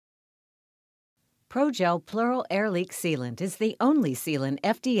Progel Pleural Air Leak Sealant is the only sealant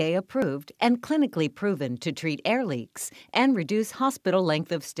FDA approved and clinically proven to treat air leaks and reduce hospital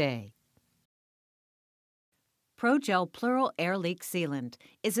length of stay. Progel Pleural Air Leak Sealant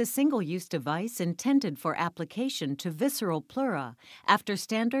is a single-use device intended for application to visceral pleura after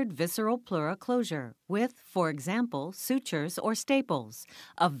standard visceral pleura closure with, for example, sutures or staples,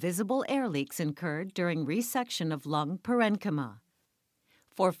 of visible air leaks incurred during resection of lung parenchyma.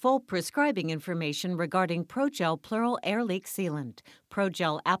 For full prescribing information regarding Progel Pleural Air Leak Sealant,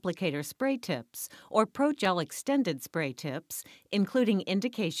 Progel Applicator Spray Tips, or Progel Extended Spray Tips, including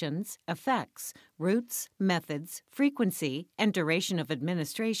indications, effects, routes, methods, frequency, and duration of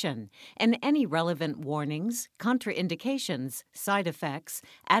administration, and any relevant warnings, contraindications, side effects,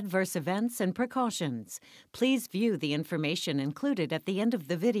 adverse events, and precautions, please view the information included at the end of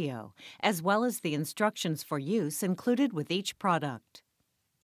the video, as well as the instructions for use included with each product.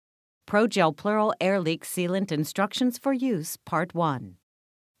 Progel Pleural Air Leak Sealant Instructions for Use, Part 1.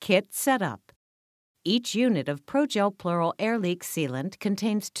 Kit Setup. Each unit of Progel Pleural Air Leak Sealant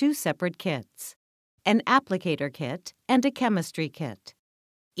contains two separate kits, an applicator kit and a chemistry kit.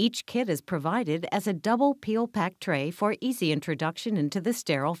 Each kit is provided as a double peel-pack tray for easy introduction into the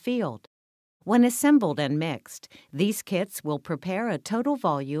sterile field. When assembled and mixed, these kits will prepare a total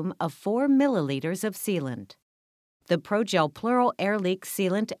volume of 4 milliliters of sealant. The Progel Pleural Air Leak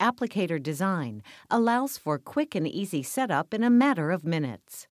Sealant applicator design allows for quick and easy setup in a matter of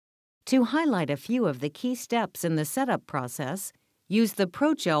minutes. To highlight a few of the key steps in the setup process, use the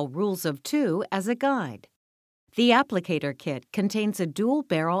Progel Rules of Two as a guide. The applicator kit contains a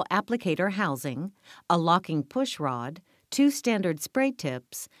dual-barrel applicator housing, a locking push rod, 2 standard spray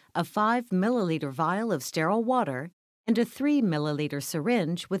tips, a 5 milliliter vial of sterile water, and a 3 milliliter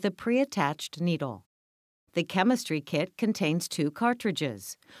syringe with a pre-attached needle. The chemistry kit contains 2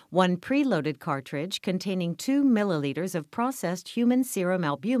 cartridges, one preloaded cartridge containing 2 milliliters of processed human serum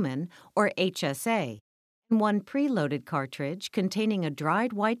albumin, or HSA, and one preloaded cartridge containing a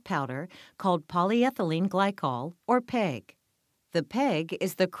dried white powder called polyethylene glycol, or PEG. The PEG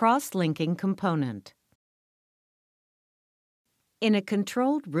is the cross-linking component. In a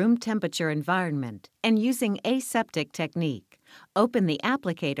controlled room temperature environment and using aseptic technique, open the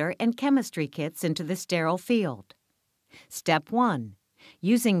applicator and chemistry kits into the sterile field. Step 1.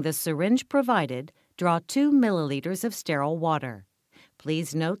 Using the syringe provided, draw 2 milliliters of sterile water.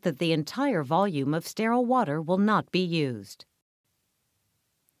 Please note that the entire volume of sterile water will not be used.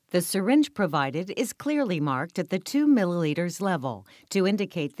 The syringe provided is clearly marked at the 2 milliliters level to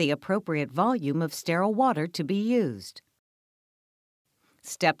indicate the appropriate volume of sterile water to be used.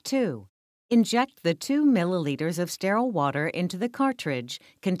 Step 2. Inject the 2 milliliters of sterile water into the cartridge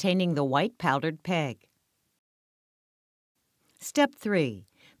containing the white powdered PEG. Step 3.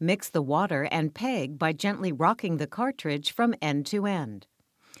 Mix the water and PEG by gently rocking the cartridge from end to end.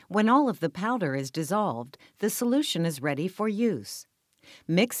 When all of the powder is dissolved, the solution is ready for use.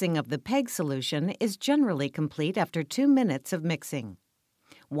 Mixing of the PEG solution is generally complete after 2 minutes of mixing.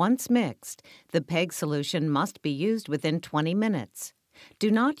 Once mixed, the PEG solution must be used within 20 minutes.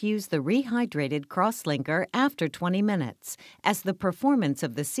 Do not use the rehydrated crosslinker after 20 minutes, as the performance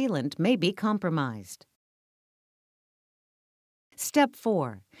of the sealant may be compromised. Step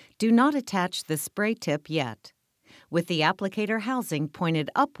 4. Do not attach the spray tip yet. With the applicator housing pointed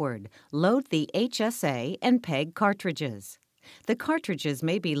upward, load the HSA and PEG cartridges. The cartridges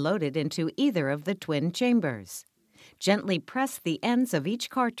may be loaded into either of the twin chambers. Gently press the ends of each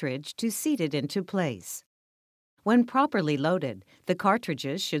cartridge to seat it into place. When properly loaded, the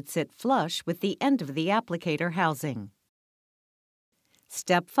cartridges should sit flush with the end of the applicator housing.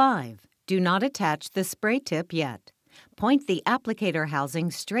 Step 5. Do not attach the spray tip yet. Point the applicator housing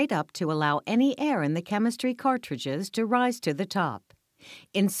straight up to allow any air in the chemistry cartridges to rise to the top.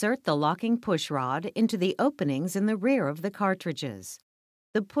 Insert the locking push rod into the openings in the rear of the cartridges.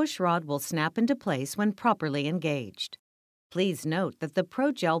 The push rod will snap into place when properly engaged. Please note that the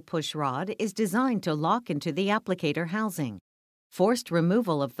Progel push rod is designed to lock into the applicator housing. Forced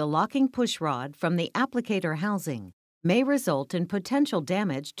removal of the locking push rod from the applicator housing may result in potential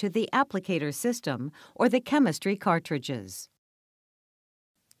damage to the applicator system or the chemistry cartridges.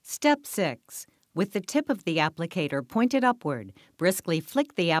 Step 6. With the tip of the applicator pointed upward, briskly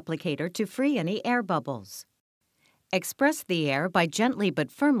flick the applicator to free any air bubbles. Express the air by gently but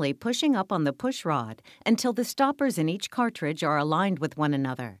firmly pushing up on the push rod until the stoppers in each cartridge are aligned with one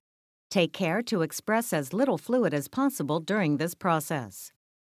another. Take care to express as little fluid as possible during this process.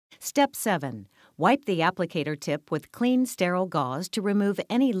 Step 7. Wipe the applicator tip with clean, sterile gauze to remove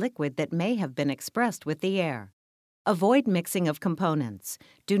any liquid that may have been expressed with the air. Avoid mixing of components.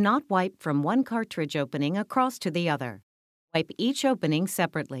 Do not wipe from one cartridge opening across to the other. Wipe each opening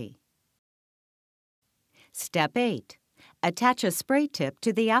separately. Step 8. Attach a spray tip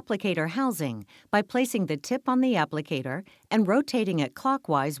to the applicator housing by placing the tip on the applicator and rotating it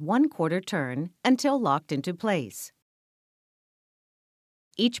clockwise 1/4 turn until locked into place.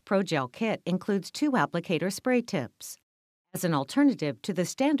 Each Progel kit includes 2 applicator spray tips. As an alternative to the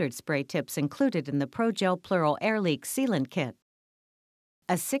standard spray tips included in the Progel Pleural Air Leak Sealant Kit,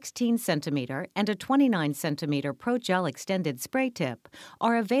 a 16 cm and a 29 cm Progel extended spray tip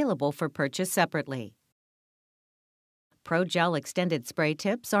are available for purchase separately. Progel extended spray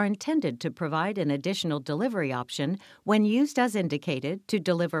tips are intended to provide an additional delivery option when used as indicated to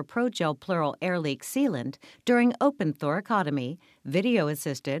deliver Progel Pleural Air Leak Sealant during open thoracotomy,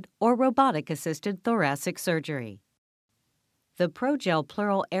 video-assisted, or robotic-assisted thoracic surgery. The Progel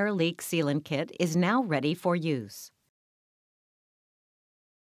Pleural Air Leak Sealant Kit is now ready for use.